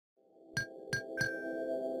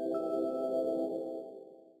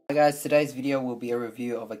Hi guys, today's video will be a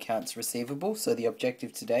review of accounts receivable. So the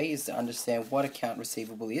objective today is to understand what account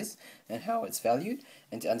receivable is and how it's valued,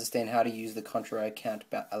 and to understand how to use the Contra account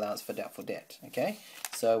allowance for doubtful debt. Okay,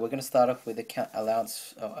 so we're going to start off with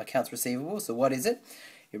accounts receivable. So what is it?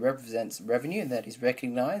 It represents revenue that is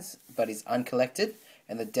recognized but is uncollected,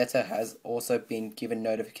 and the debtor has also been given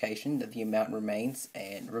notification that the amount remains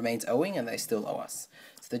owing and they still owe us.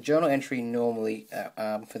 So the journal entry normally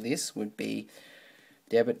for this would be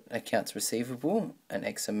debit accounts receivable, an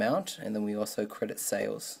X amount, and then we also credit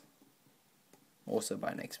sales also by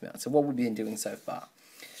an X amount. So what we've been doing so far.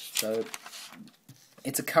 So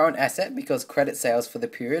it's a current asset because credit sales for the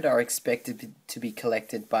period are expected to be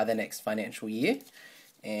collected by the next financial year,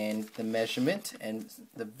 and the measurement and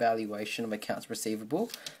the valuation of accounts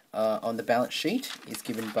receivable on the balance sheet is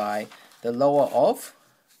given by the lower of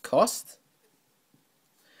cost,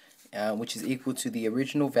 which is equal to the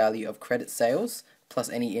original value of credit sales plus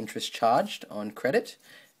any interest charged on credit,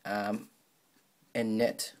 and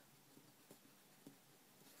net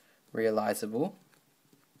realizable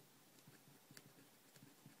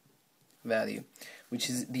value, which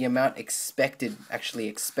is the amount actually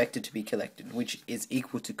expected to be collected, which is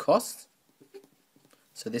equal to cost.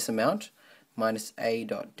 So this amount minus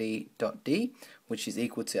A.D.D, which is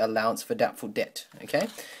equal to allowance for doubtful debt. Okay,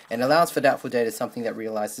 and allowance for doubtful debt is something that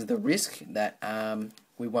realizes the risk that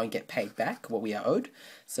we won't get paid back what we are owed.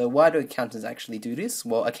 So why do accountants actually do this?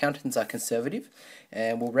 Well, accountants are conservative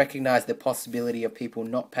and will recognize the possibility of people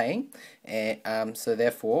not paying, and so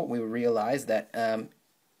therefore we will realize that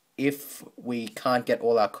if we can't get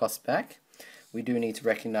all our costs back, we do need to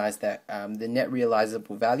recognize that the net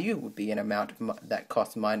realizable value would be an amount that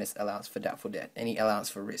cost minus allowance for doubtful debt, any allowance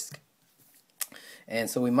for risk. And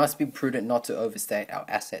so we must be prudent not to overstate our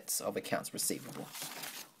assets of accounts receivable.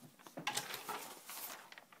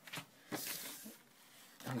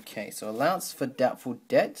 Okay, so allowance for doubtful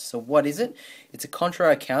debt. So what is it? It's a contra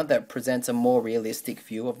account that presents a more realistic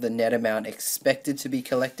view of the net amount expected to be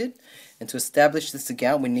collected. And to establish this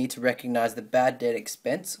account, we need to recognize the bad debt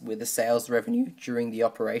expense with the sales revenue during the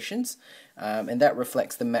operations, and that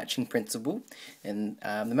reflects the matching principle. And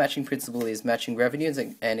the matching principle is matching revenues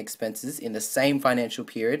and expenses in the same financial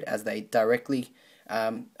period as they directly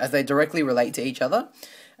relate to each other.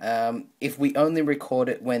 If we only record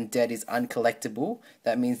it when debt is uncollectible,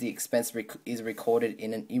 that means the expense is recorded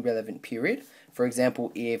in an irrelevant period. For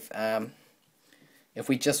example, if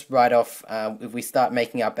we just write off, if we start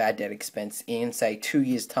making our bad debt expense in, say, 2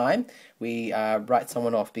 years' time, we write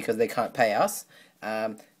someone off because they can't pay us,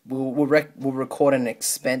 we'll record an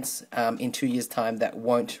expense in 2 years' time that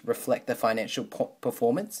won't reflect the financial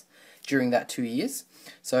performance during that 2 years.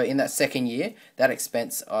 So in that second year, that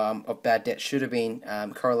expense of bad debt should have been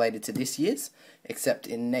correlated to this year's, except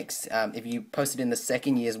in if you post it in the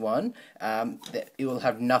second year's one, it will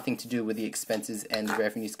have nothing to do with the expenses and the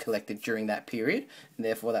revenues collected during that period, and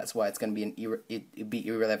therefore that's why it's going to be it'd be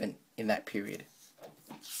irrelevant in that period.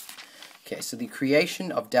 Okay, so the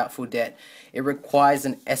creation of doubtful debt, it requires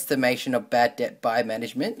an estimation of bad debt by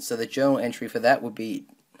management. So the journal entry for that would be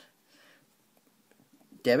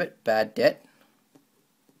debit bad debt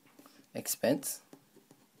expense,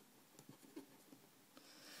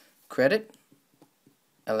 credit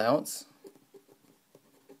allowance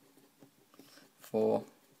for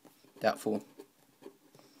doubtful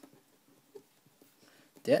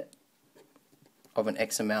debt of an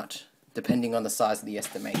X amount, depending on the size of the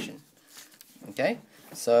estimation. Okay,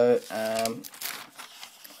 so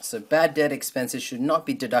bad debt expenses should not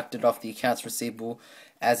be deducted off the accounts receivable,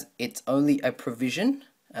 as it's only a provision.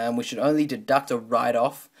 We should only deduct or write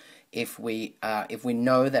off if we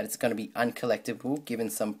know that it's going to be uncollectible, given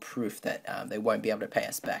some proof that they won't be able to pay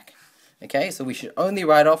us back. Okay, so we should only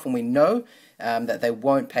write off when we know that they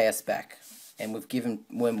won't pay us back, and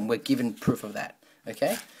when we're given proof of that.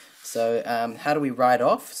 Okay, so how do we write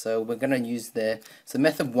off? So we're going to use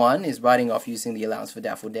method 1 is writing off using the allowance for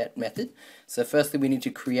doubtful debt method. So firstly, we need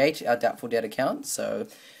to create our doubtful debt account. So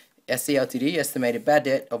SCLTD, estimated bad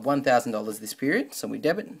debt of $1,000 this period. So we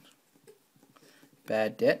debit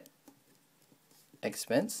bad debt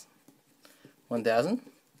expense 1,000,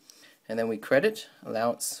 and then we credit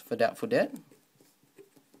allowance for doubtful debt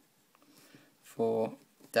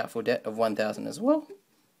of 1,000 as well.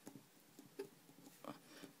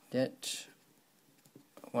 Debt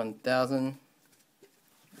 1,000.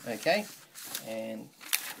 Okay, and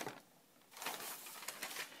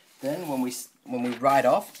then when we write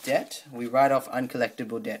off debt, we write off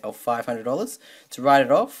uncollectible debt of $500. To write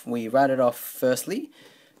it off, we write it off firstly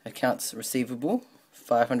accounts receivable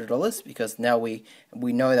 $500, because now we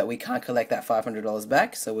know that we can't collect that $500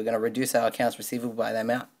 back, so we're going to reduce our accounts receivable by that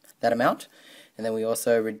amount. that amount. And then we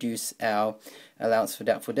also reduce our allowance for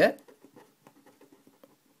doubtful debt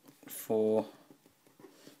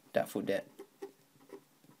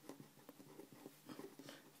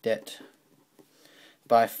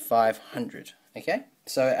by 500. Okay,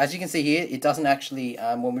 so as you can see here, it doesn't actually,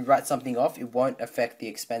 when we write something off, it won't affect the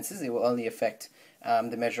expenses. It will only affect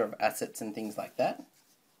the measure of assets and things like that.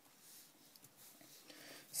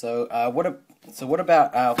 So what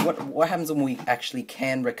happens when we actually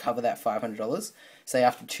can recover that $500? Say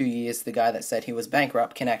after 2 years, the guy that said he was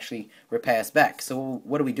bankrupt can actually repay us back. So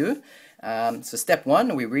what do? So step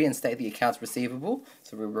one, we reinstate the accounts receivable.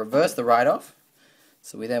 So we reverse the write-off.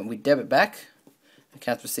 So we debit back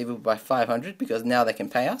accounts receivable by 500 because now they can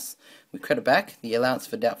pay us. We credit back the allowance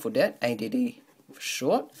for doubtful debt, ADD for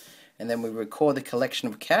short, and then we record the collection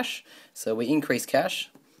of cash. So we increase cash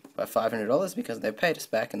by $500 because they paid us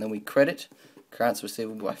back, and then we credit accounts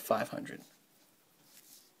receivable by 500.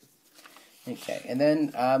 Okay, and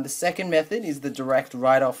then the second method is the direct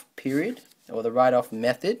write-off period, or the write-off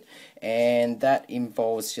method, and that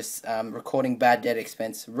involves just recording bad debt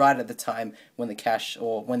expense right at the time when the cash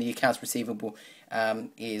or when the accounts receivable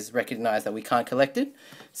is recognized that we can't collect it.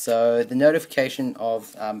 So the notification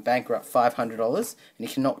of bankrupt $500 and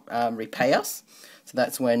he cannot repay us. So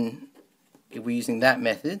that's when, if we're using that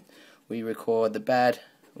method, we record the bad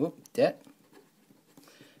debt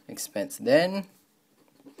expense then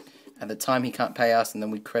at the time he can't pay us, and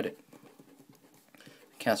then we credit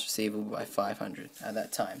accounts receivable by 500 at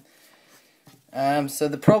that time. So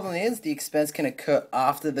the problem is the expense can occur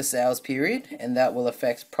after the sales period, and that will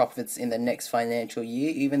affect profits in the next financial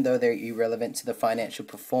year, even though they're irrelevant to the financial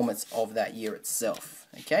performance of that year itself.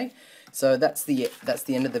 Okay, so that's the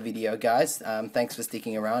end of the video, guys. Thanks for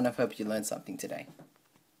sticking around. I hope you learned something today.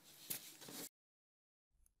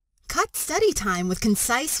 Cut study time with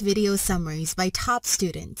concise video summaries by top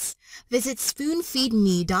students. Visit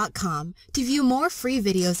spoonfeedme.com to view more free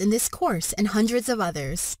videos in this course and hundreds of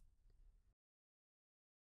others.